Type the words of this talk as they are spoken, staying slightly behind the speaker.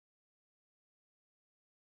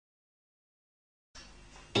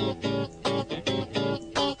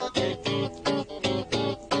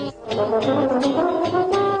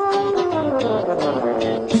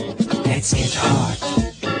Let's get hot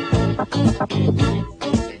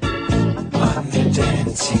on the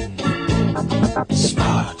dancing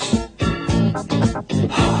spot.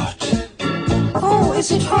 Hot. Oh,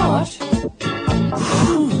 is it hot?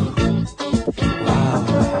 Wow.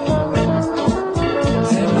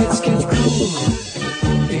 Then let's get cool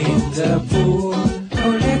in the pool.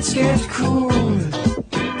 Oh, let's get cool.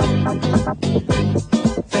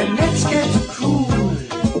 Then let's get cool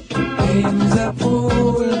in the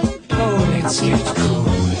pool. Oh, let's get cool.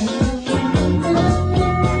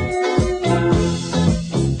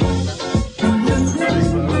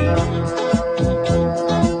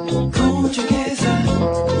 Cool together.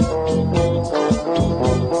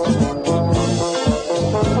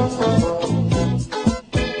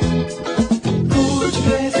 Cool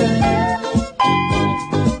together.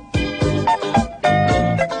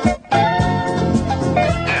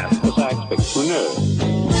 Spektakulär.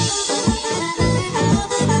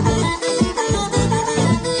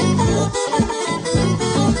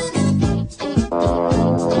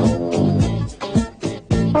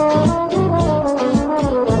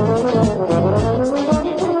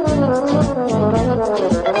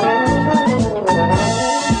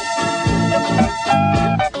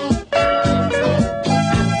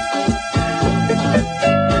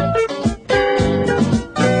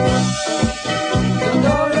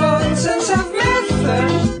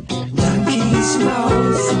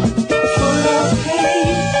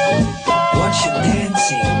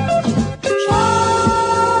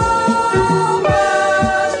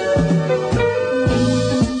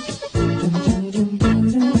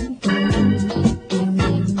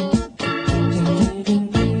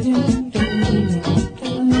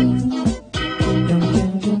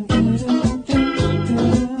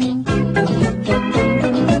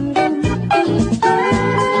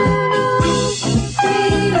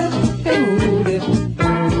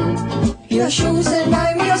 Your shoes and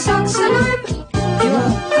I'm your socks and I'm your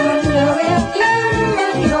underwear glam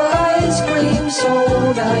and your ice cream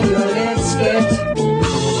soda, your let's get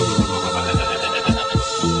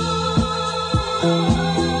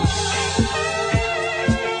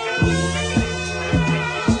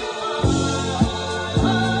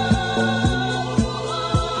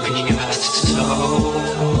so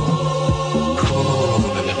cool.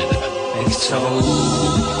 It's so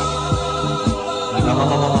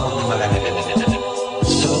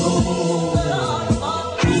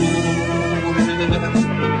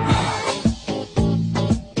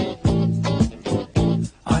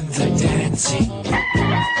on the dancing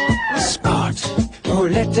spot. Oh,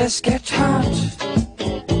 let us get hot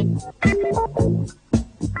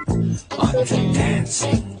on the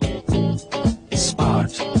dancing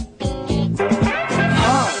spot.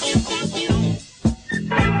 Hot.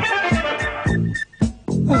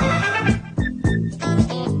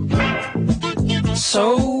 So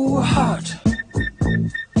hot.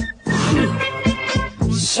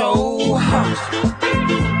 So hot.